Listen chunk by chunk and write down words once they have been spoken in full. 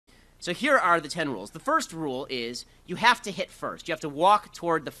So here are the 10 rules. The first rule is you have to hit first. You have to walk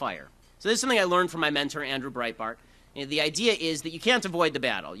toward the fire. So this is something I learned from my mentor, Andrew Breitbart. The idea is that you can't avoid the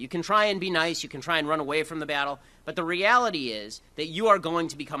battle. You can try and be nice. You can try and run away from the battle. But the reality is that you are going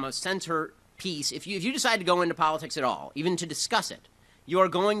to become a centerpiece. If you decide to go into politics at all, even to discuss it, you are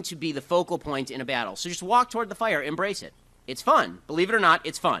going to be the focal point in a battle. So just walk toward the fire. Embrace it. It's fun. Believe it or not,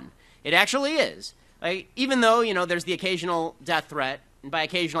 it's fun. It actually is. Even though, there's the occasional death threat, and by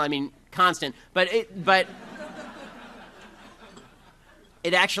occasional I mean constant, but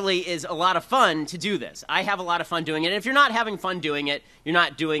it actually is a lot of fun to do this. I have a lot of fun doing it, and if you're not having fun doing it, you're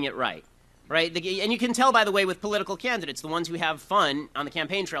not doing it right. And you can tell, by the way, with political candidates, the ones who have fun on the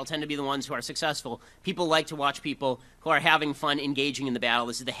campaign trail tend to be the ones who are successful. People like to watch people who are having fun engaging in the battle.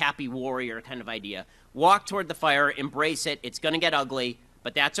 This is the happy warrior kind of idea. Walk toward the fire, embrace it. It's going to get ugly,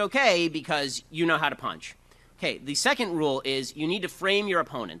 but that's okay because you know how to punch. Okay, the second rule is you need to frame your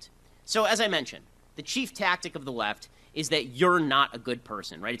opponent. So as I mentioned, the chief tactic of the left is that you're not a good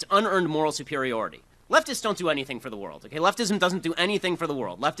person, right? It's unearned moral superiority. Leftists don't do anything for the world, okay? Leftism doesn't do anything for the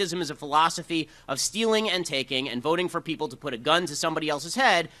world. Leftism is a philosophy of stealing and taking and voting for people to put a gun to somebody else's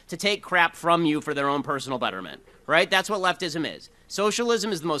head to take crap from you for their own personal betterment, right? That's what leftism is.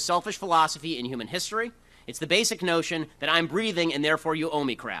 Socialism is the most selfish philosophy in human history. It's the basic notion that I'm breathing and therefore you owe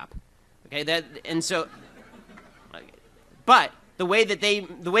me crap, okay? But the way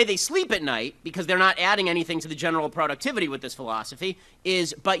they sleep at night, because they're not adding anything to the general productivity with this philosophy,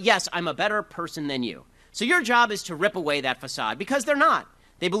 is, but yes, I'm a better person than you. So your job is to rip away that facade, because they're not.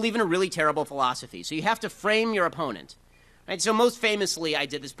 They believe in a really terrible philosophy. So you have to frame your opponent. Right? So most famously, I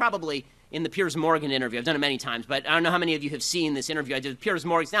did this probably in the Piers Morgan interview. I've done it many times, but I don't know how many of you have seen this interview. I did with Piers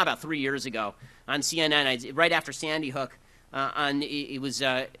Morgan, it's now about 3 years ago, on CNN, right after Sandy Hook. It was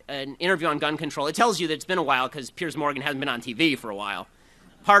an interview on gun control. It tells you that it's been a while because Piers Morgan hasn't been on TV for a while,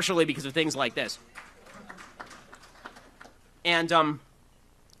 partially because of things like this. And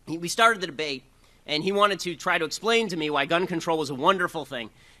we started the debate, and he wanted to try to explain to me why gun control was a wonderful thing.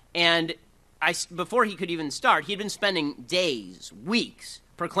 And before he could even start, he'd been spending days, weeks,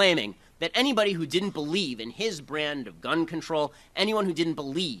 proclaiming that anybody who didn't believe in his brand of gun control, anyone who didn't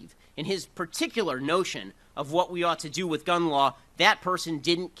believe in his particular notion of what we ought to do with gun law, that person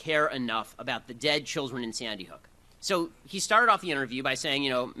didn't care enough about the dead children in Sandy Hook. So he started off the interview by saying,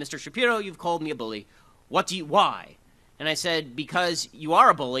 Mr. Shapiro, you've called me a bully. Why? And I said, because you are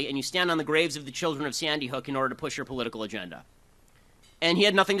a bully and you stand on the graves of the children of Sandy Hook in order to push your political agenda. And he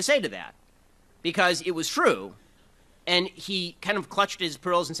had nothing to say to that, because it was true. And he kind of clutched his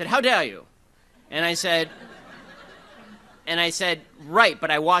pearls and said, how dare you? And I said, right,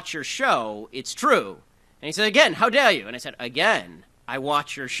 but I watch your show. It's true. And he said, again, how dare you? And I said, again, I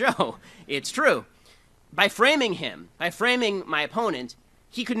watch your show. It's true. By framing my opponent,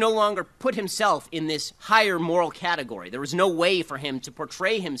 he could no longer put himself in this higher moral category. There was no way for him to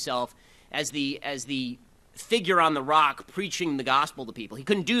portray himself as the figure on the rock preaching the gospel to people. He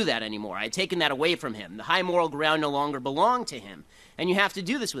couldn't do that anymore. I had taken that away from him. The high moral ground no longer belonged to him. And you have to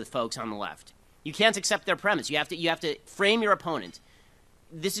do this with folks on the left. You can't accept their premise. You have to frame your opponent.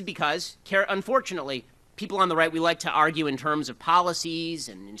 This is because, unfortunately, people on the right, we like to argue in terms of policies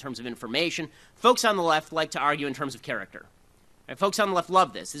and in terms of information. Folks on the left like to argue in terms of character. Right? Folks on the left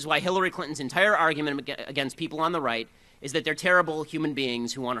love this. This is why Hillary Clinton's entire argument against people on the right is that they're terrible human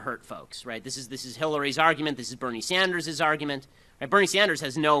beings who want to hurt folks. Right? This is Hillary's argument. This is Bernie Sanders' argument. Right? Bernie Sanders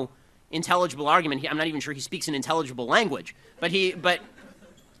has no intelligible argument. I'm not even sure he speaks an intelligible language. But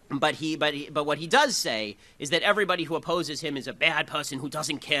what he does say is that everybody who opposes him is a bad person who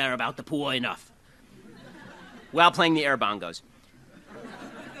doesn't care about the poor enough, while playing the air bongos.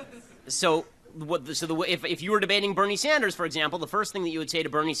 If you were debating Bernie Sanders, for example, the first thing that you would say to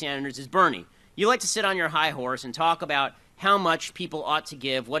Bernie Sanders is, Bernie, you like to sit on your high horse and talk about how much people ought to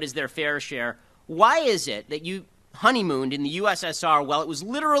give, what is their fair share. Why is it that you honeymooned in the USSR while it was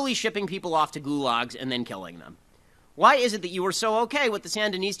literally shipping people off to gulags and then killing them? Why is it that you were so okay with the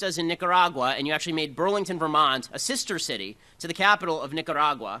Sandinistas in Nicaragua and you actually made Burlington, Vermont, a sister city to the capital of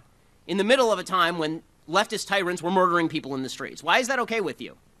Nicaragua, in the middle of a time when leftist tyrants were murdering people in the streets? Why is that okay with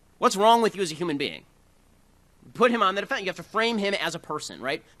you? What's wrong with you as a human being? Put him on the defense. You have to frame him as a person,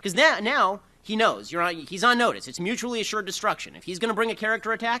 right? Because now he knows. He's on notice. It's mutually assured destruction. If he's going to bring a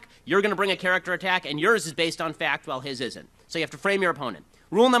character attack, you're going to bring a character attack, and yours is based on fact while his isn't. So you have to frame your opponent.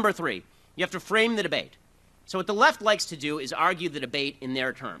 Rule number 3, you have to frame the debate. So what the left likes to do is argue the debate in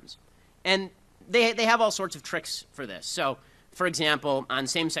their terms. And they have all sorts of tricks for this. So, for example, on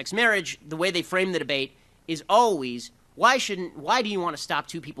same-sex marriage, the way they frame the debate is always, why do you want to stop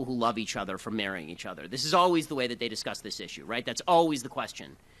two people who love each other from marrying each other? This is always the way that they discuss this issue, right? That's always the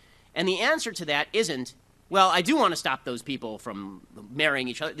question. And the answer to that isn't, well, I do want to stop those people from marrying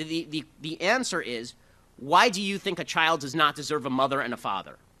each other. The answer is, why do you think a child does not deserve a mother and a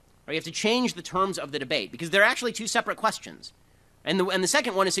father? Right? You have to change the terms of the debate, because they're actually two separate questions. And the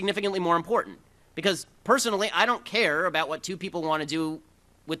second one is significantly more important, because personally, I don't care about what two people want to do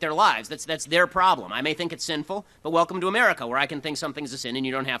with their lives. That's their problem. I may think it's sinful, but welcome to America, where I can think something's a sin and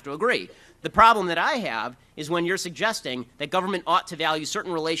you don't have to agree. The problem that I have is when you're suggesting that government ought to value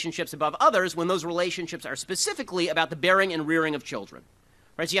certain relationships above others when those relationships are specifically about the bearing and rearing of children.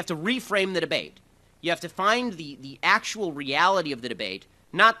 Right? So you have to reframe the debate. You have to find the actual reality of the debate,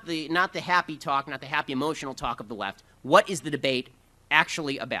 not the happy talk, not the happy emotional talk of the left. What is the debate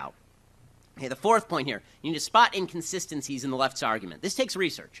actually about? Okay, the fourth point here, you need to spot inconsistencies in the left's argument. This takes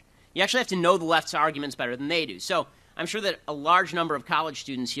research. You actually have to know the left's arguments better than they do. So I'm sure that a large number of college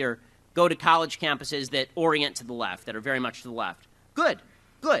students here go to college campuses that orient to the left, that are very much to the left. Good,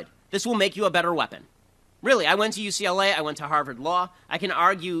 good. This will make you a better weapon. Really, I went to UCLA, I went to Harvard Law. I can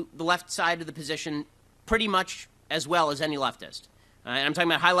argue the left side of the position pretty much as well as any leftist. And I'm talking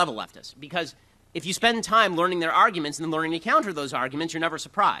about high-level leftists. Because if you spend time learning their arguments and then learning to counter those arguments, you're never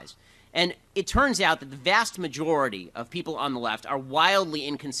surprised. And it turns out that the vast majority of people on the left are wildly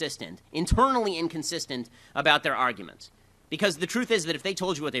inconsistent, internally inconsistent about their arguments. Because the truth is that if they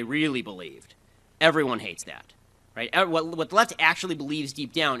told you what they really believed, everyone hates that. Right? What the left actually believes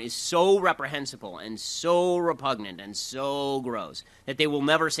deep down is so reprehensible and so repugnant and so gross that they will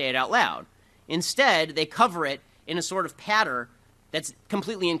never say it out loud. Instead, they cover it in a sort of patter that's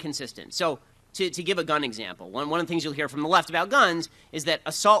completely inconsistent. So to give a gun example, one of the things you'll hear from the left about guns is that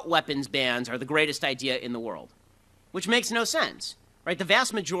assault weapons bans are the greatest idea in the world, which makes no sense. Right? The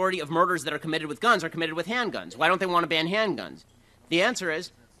vast majority of murders that are committed with guns are committed with handguns. Why don't they want to ban handguns? The answer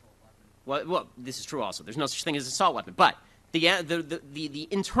is, well, this is true also. There's no such thing as an assault weapon. But the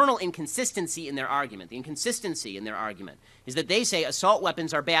internal inconsistency in their argument, the inconsistency in their argument, is that they say assault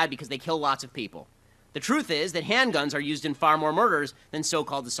weapons are bad because they kill lots of people. The truth is that handguns are used in far more murders than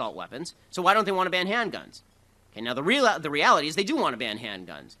so-called assault weapons. So why don't they want to ban handguns? Okay, now the reality is they do want to ban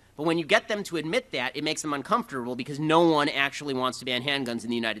handguns. But when you get them to admit that, it makes them uncomfortable because no one actually wants to ban handguns in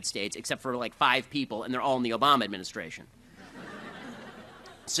the United States except for like 5 people, and they're all in the Obama administration.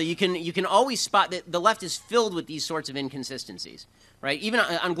 So you can always spot that the left is filled with these sorts of inconsistencies, right? Even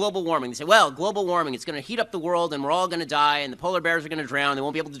on global warming, they say, well, global warming, it's going to heat up the world and we're all going to die and the polar bears are going to drown. They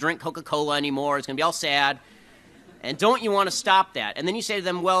won't be able to drink Coca-Cola anymore. It's going to be all sad. And don't you want to stop that? And then you say to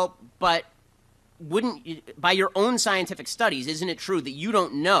them, well, but wouldn't you, by your own scientific studies, isn't it true that you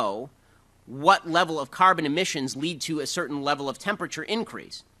don't know what level of carbon emissions lead to a certain level of temperature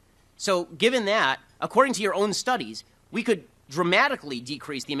increase? So given that, according to your own studies, we could dramatically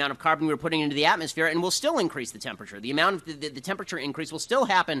decrease the amount of carbon we're putting into the atmosphere, and we'll still increase the temperature. The amount of the temperature increase will still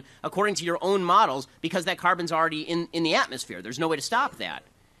happen according to your own models because that carbon's already in the atmosphere. There's no way to stop that.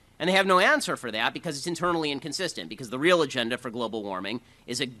 And they have no answer for that because it's internally inconsistent, because the real agenda for global warming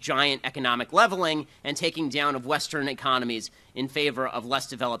is a giant economic leveling and taking down of Western economies in favor of less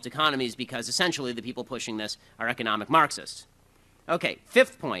developed economies, because essentially the people pushing this are economic Marxists. Okay,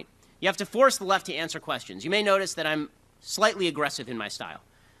 fifth point. You have to force the left to answer questions. You may notice that I'm slightly aggressive in my style.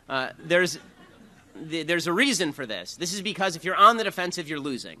 There's a reason for this. This is because if you're on the defensive, you're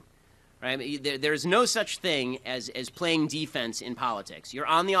losing. Right? There's no such thing as playing defense in politics. You're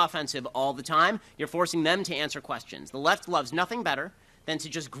on the offensive all the time. You're forcing them to answer questions. The left loves nothing better than to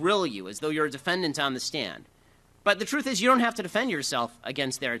just grill you as though you're a defendant on the stand. But the truth is you don't have to defend yourself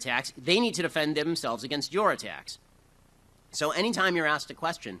against their attacks. They need to defend themselves against your attacks. So anytime you're asked a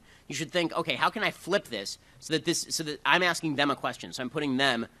question, you should think, okay, how can I flip this so that I'm asking them a question, so I'm putting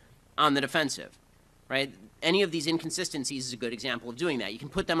them on the defensive, right? Any of these inconsistencies is a good example of doing that. You can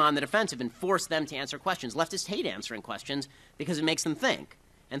put them on the defensive and force them to answer questions. Leftists hate answering questions because it makes them think,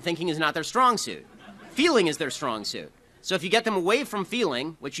 and thinking is not their strong suit. Feeling is their strong suit. So if you get them away from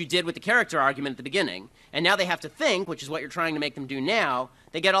feeling, which you did with the character argument at the beginning, and now they have to think, which is what you're trying to make them do now,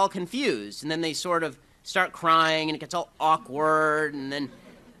 they get all confused, and then they sort of start crying, and it gets all awkward, and then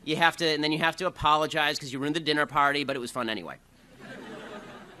you have to apologize because you ruined the dinner party, but it was fun anyway.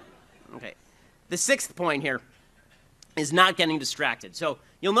 Okay. The sixth point here is not getting distracted. So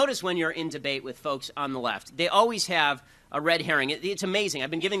you'll notice when you're in debate with folks on the left, they always have a red herring. It's amazing.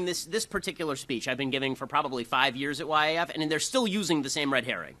 I've been giving this particular speech, I've been giving for probably 5 years at YAF, and they're still using the same red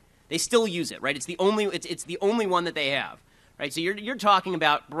herring. They still use it, right? It's the only one that they have. Right, so you're talking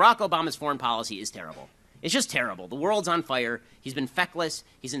about Barack Obama's foreign policy is terrible. It's just terrible. The world's on fire. He's been feckless.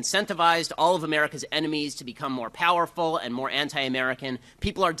 He's incentivized all of America's enemies to become more powerful and more anti-American.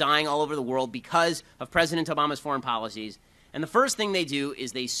 People are dying all over the world because of President Obama's foreign policies. And the first thing they do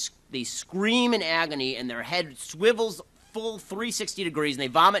is they scream in agony, and their head swivels full 360 degrees, and they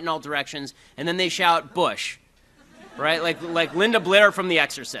vomit in all directions, and then they shout, Bush, right? Like Linda Blair from The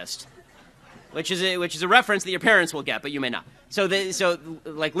Exorcist, which is a reference that your parents will get, but you may not. So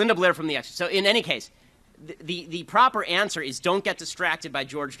like Linda Blair from The Exorcist. So in any case, the proper answer is don't get distracted by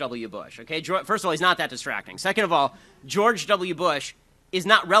George W. Bush, okay? First of all, he's not that distracting. Second of all, George W. Bush is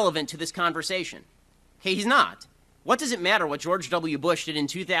not relevant to this conversation. Okay, he's not. What does it matter what George W. Bush did in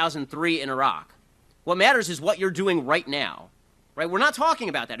 2003 in Iraq? What matters is what you're doing right now, right? We're not talking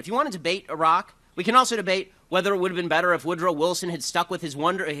about that. If you want to debate Iraq, we can also debate whether it would have been better if Woodrow Wilson had stuck with his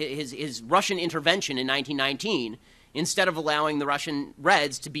Russian intervention in 1919 instead of allowing the Russian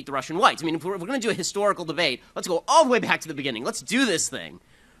Reds to beat the Russian Whites. I mean, if we're going to do a historical debate, let's go all the way back to the beginning. Let's do this thing,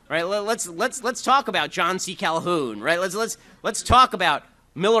 right? Let's talk about John C. Calhoun, right? Let's talk about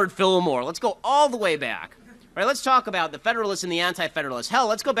Millard Fillmore. Let's go all the way back. Right, let's talk about the Federalists and the Anti-Federalists. Hell,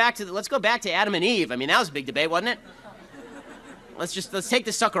 let's go back to Adam and Eve. I mean, that was a big debate, wasn't it? Let's take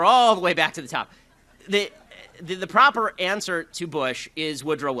this sucker all the way back to the top. The proper answer to Bush is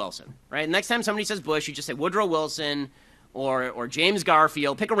Woodrow Wilson. Right? Next time somebody says Bush, you just say Woodrow Wilson or James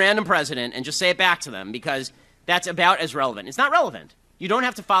Garfield. Pick a random president and just say it back to them because that's about as relevant. It's not relevant. You don't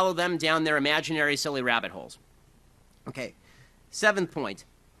have to follow them down their imaginary, silly rabbit holes. Okay. 7th point.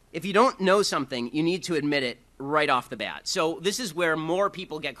 If you don't know something, you need to admit it right off the bat. So this is where more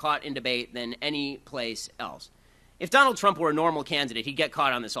people get caught in debate than any place else. If Donald Trump were a normal candidate, he'd get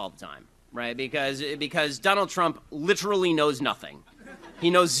caught on this all the time, right? Because Donald Trump literally knows nothing. He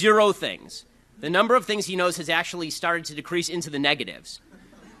knows 0 things. The number of things he knows has actually started to decrease into the negatives,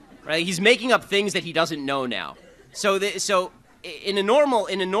 right? He's making up things that he doesn't know now. So one of the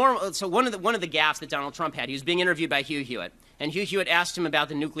gaffes that Donald Trump had, he was being interviewed by Hugh Hewitt. And Hugh Hewitt asked him about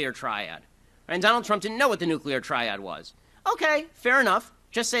the nuclear triad. And Donald Trump didn't know what the nuclear triad was. Okay, fair enough.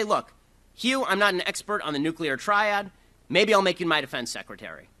 Just say, look, Hugh, I'm not an expert on the nuclear triad. Maybe I'll make you my defense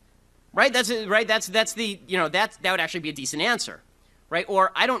secretary. Right? That would actually be a decent answer. Right?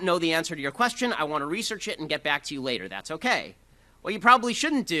 Or I don't know the answer to your question. I want to research it and get back to you later. That's okay. What you probably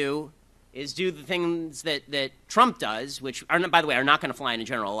shouldn't do is do the things that Trump does, which are, by the way, are not going to fly in a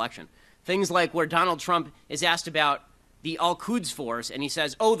general election. Things like where Donald Trump is asked about the Al-Quds force, and he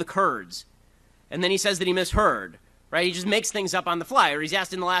says, oh, the Kurds. And then he says that he misheard, right? He just makes things up on the fly. Or he's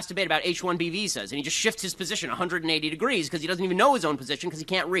asked in the last debate about H-1B visas, and he just shifts his position 180 degrees because he doesn't even know his own position because he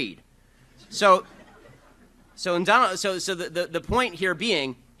can't read. So the point here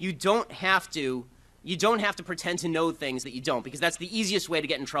being, you don't have to pretend to know things that you don't, because that's the easiest way to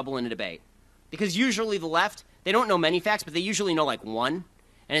get in trouble in a debate. Because usually the left, they don't know many facts, but they usually know like one,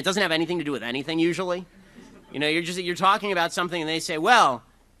 and it doesn't have anything to do with anything usually. You know, you're talking about something, and they say, well,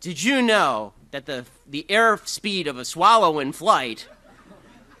 did you know that the air speed of a swallow in flight,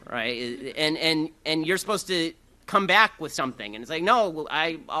 right? And you're supposed to come back with something, and it's like, no,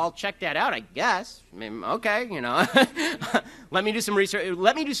 I'll check that out, I guess. I mean, okay, you know, let me do some research.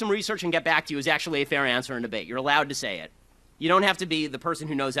 Let me do some research and get back to you is actually a fair answer in debate. You're allowed to say it. You don't have to be the person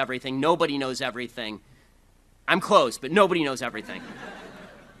who knows everything. Nobody knows everything. I'm close, but nobody knows everything.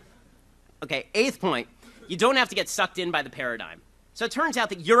 Okay, 8th point. You don't have to get sucked in by the paradigm. So it turns out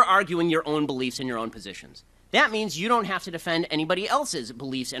that you're arguing your own beliefs and your own positions. That means you don't have to defend anybody else's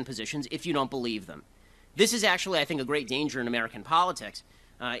beliefs and positions if you don't believe them. This is actually, I think, a great danger in American politics,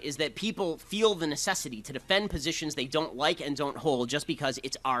 is that people feel the necessity to defend positions they don't like and don't hold just because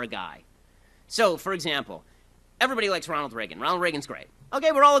it's our guy. So, for example, everybody likes Ronald Reagan. Ronald Reagan's great.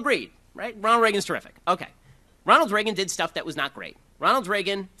 Okay, we're all agreed, right? Ronald Reagan's terrific. Okay. Ronald Reagan did stuff that was not great. Ronald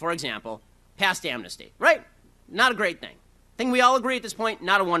Reagan, for example, passed amnesty, right? Not a great thing. Thing we all agree at this point,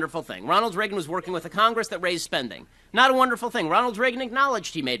 not a wonderful thing. Ronald Reagan was working with a Congress that raised spending. Not a wonderful thing. Ronald Reagan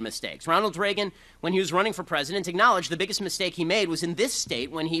acknowledged he made mistakes. Ronald Reagan, when he was running for president, acknowledged the biggest mistake he made was in this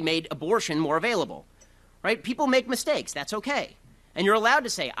state when he made abortion more available. Right? People make mistakes. That's okay. And you're allowed to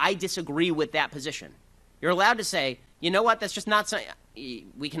say, I disagree with that position. You're allowed to say, you know what, that's just not something.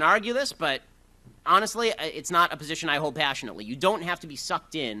 We can argue this, but honestly, it's not a position I hold passionately. You don't have to be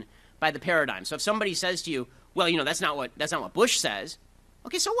sucked in by the paradigm. So if somebody says to you, well, you know, that's not what Bush says.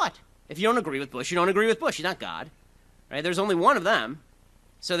 Okay, so what? If you don't agree with Bush, you don't agree with Bush. He's not God, right? There's only one of them.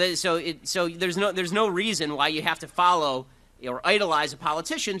 So there's no reason why you have to follow or idolize a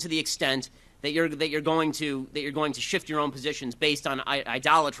politician to the extent that you're going to shift your own positions based on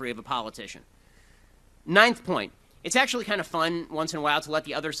idolatry of a politician. 9th point. It's actually kind of fun once in a while to let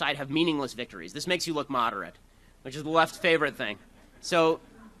the other side have meaningless victories. This makes you look moderate, which is the left's favorite thing. So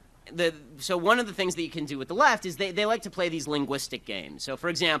one of the things that you can do with the left is they like to play these linguistic games. So, for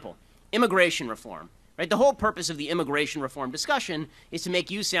example, immigration reform. Right? The whole purpose of the immigration reform discussion is to make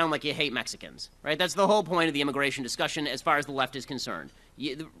you sound like you hate Mexicans. Right? That's the whole point of the immigration discussion as far as the left is concerned.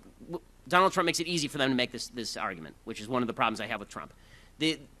 Donald Trump makes it easy for them to make this argument, which is one of the problems I have with Trump.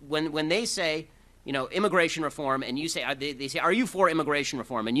 When they say, immigration reform, and you say, they say, are you for immigration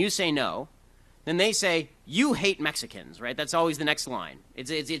reform? And you say no, then they say, you hate Mexicans, right? That's always the next line.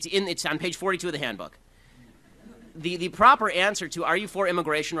 It's on page 42 of the handbook. The proper answer to are you for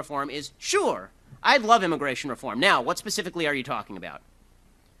immigration reform is sure, I'd love immigration reform. Now, what specifically are you talking about?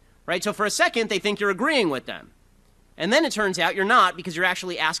 Right? So for a second, they think you're agreeing with them. And then it turns out you're not because you're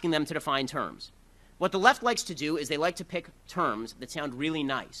actually asking them to define terms. What the left likes to do is they like to pick terms that sound really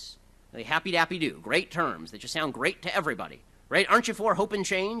nice. They happy-dappy-do, great terms that just sound great to everybody. Right? Aren't you for hope and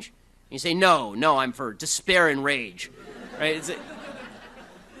change? And you say, no, I'm for despair and rage. Right?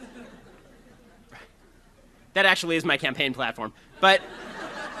 That actually is my campaign platform. But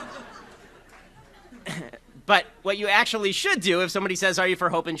what you actually should do if somebody says, are you for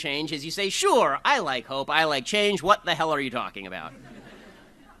hope and change, is you say, sure, I like hope, I like change. What the hell are you talking about?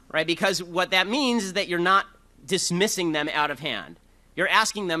 Right? Because what that means is that you're not dismissing them out of hand. You're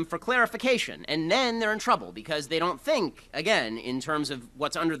asking them for clarification, and then they're in trouble because they don't think, again, in terms of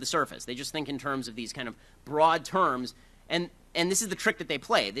what's under the surface. They just think in terms of these kind of broad terms, and this is the trick that they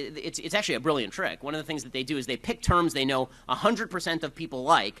play. It's actually a brilliant trick. One of the things that they do is they pick terms they know 100% of people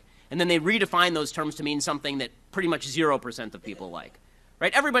like, and then they redefine those terms to mean something that pretty much 0% of people like.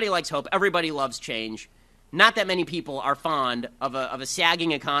 Right? Everybody likes hope. Everybody loves change. Not that many people are fond of a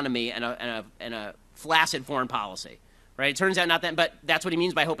sagging economy and a flaccid foreign policy. Right? It turns out not that, but that's what he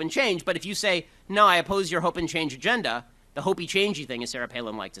means by hope and change. But if you say, no, I oppose your hope and change agenda, the hopey-changey thing, as Sarah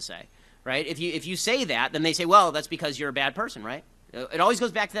Palin liked to say, right? If you say that, then they say, well, that's because you're a bad person, right? It always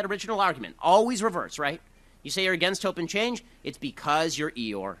goes back to that original argument. Always reverse, right? You say you're against hope and change, it's because you're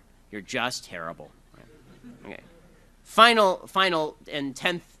Eeyore. You're just terrible. Right? Okay. Final and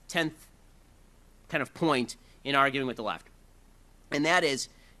tenth kind of point in arguing with the left, and that is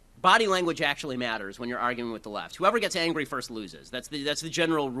body language actually matters when you're arguing with the left. Whoever gets angry first loses. That's the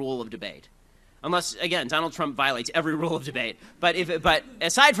general rule of debate. Unless, again, Donald Trump violates every rule of debate. But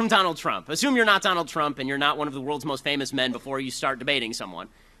aside from Donald Trump, assume you're not Donald Trump and you're not one of the world's most famous men before you start debating someone.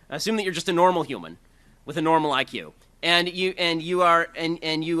 Assume that you're just a normal human with a normal IQ, and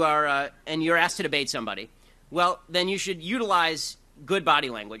you're asked to debate somebody. Well, then you should utilize good body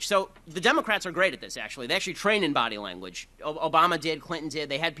language. So the Democrats are great at this, actually. They actually train in body language. Obama did, Clinton did.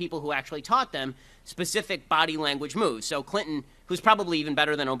 They had people who actually taught them specific body language moves. So Clinton, who's probably even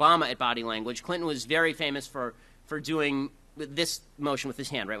better than Obama at body language, Clinton was very famous for doing this motion with his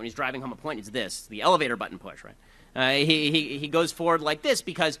hand, right? When he's driving home a point, it's this, the elevator button push, right? He goes forward like this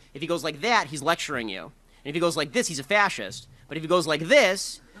because if he goes like that, he's lecturing you. And if he goes like this, he's a fascist. But if he goes like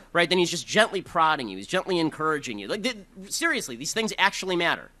this, right, then he's just gently prodding you. He's gently encouraging you. Like, seriously, these things actually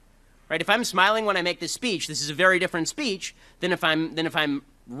matter, right? If I'm smiling when I make this speech, this is a very different speech than if I'm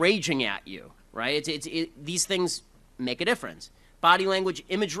raging at you, right? These things make a difference. Body language,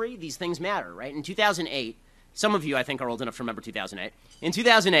 imagery, these things matter, right? In 2008, some of you, I think, are old enough to remember 2008. In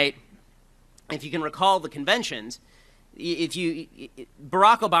 2008, if you can recall the conventions,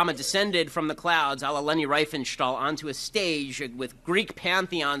 Barack Obama descended from the clouds, a la Leni Riefenstahl, onto a stage with Greek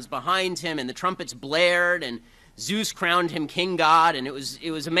pantheons behind him, and the trumpets blared, and Zeus crowned him king god, and it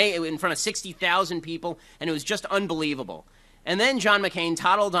was amazing in front of 60,000 people, and it was just unbelievable. And then John McCain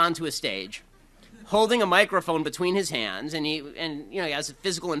toddled onto a stage, holding a microphone between his hands, and he has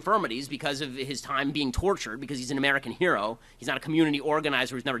physical infirmities because of his time being tortured, because he's an American hero. He's not a community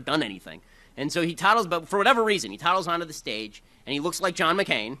organizer who's never done anything. And so he toddles, but for whatever reason, he toddles onto the stage, and he looks like John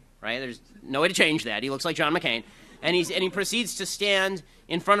McCain, right? There's no way to change that. He looks like John McCain. And he proceeds to stand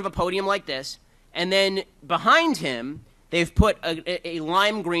in front of a podium like this, and then behind him, they've put a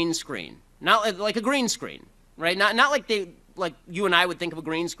lime green screen. Not like a green screen, right? Not like you and I would think of a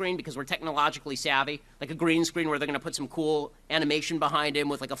green screen because we're technologically savvy, like a green screen where they're going to put some cool animation behind him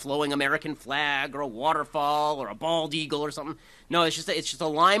with like a flowing American flag or a waterfall or a bald eagle or something. No, it's just a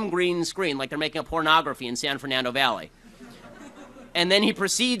lime green screen, like they're making a pornography in San Fernando Valley. And then he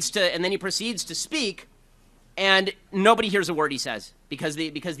proceeds to speak, and nobody hears a word he says because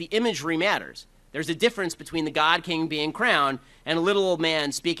the imagery matters. There's a difference between the God King being crowned and a little old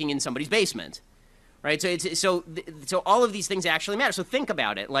man speaking in somebody's basement. Right, so all of these things actually matter. So think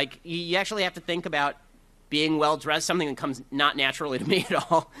about it. Like, you actually have to think about being well dressed, something that comes not naturally to me at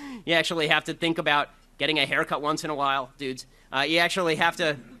all. You actually have to think about getting a haircut once in a while, dudes. You actually have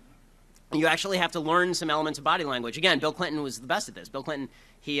to learn some elements of body language. Again, Bill Clinton was the best at this. Bill Clinton,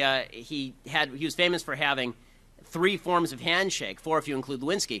 he was famous for having 3 forms of handshake, 4 if you include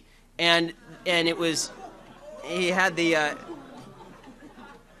Lewinsky. and it was, he had the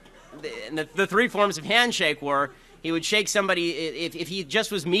three forms of handshake were, he would shake somebody, if he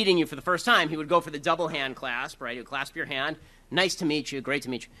just was meeting you for the first time, he would go for the double hand clasp, right? He would clasp your hand. Nice to meet you, great to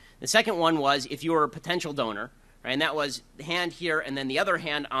meet you. The second one was if you were a potential donor, right? And that was the hand here and then the other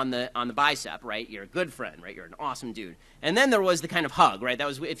hand on the bicep, right? You're a good friend, right? You're an awesome dude. And then there was the kind of hug, right? That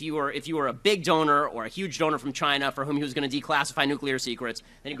was if you were a big donor or a huge donor from China for whom he was going to declassify nuclear secrets.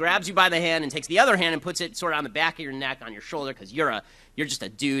 Then he grabs you by the hand and takes the other hand and puts it sort of on the back of your neck, on your shoulder, because you're just a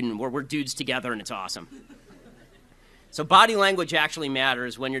dude and we're dudes together and it's awesome. So body language actually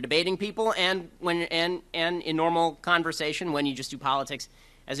matters when you're debating people and in normal conversation when you just do politics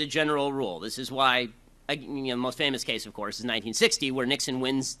as a general rule. This is why, the most famous case, of course, is 1960, where Nixon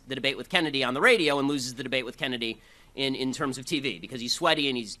wins the debate with Kennedy on the radio and loses the debate with Kennedy in terms of TV, because he's sweaty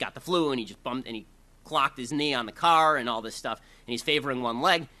and he's got the flu and he just bumped and he clocked his knee on the car and all this stuff, and he's favoring one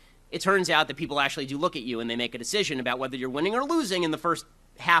leg. It turns out that people actually do look at you and they make a decision about whether you're winning or losing in the first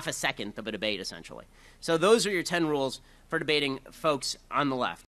half a second of a debate, essentially. So those are your 10 rules for debating folks on the left.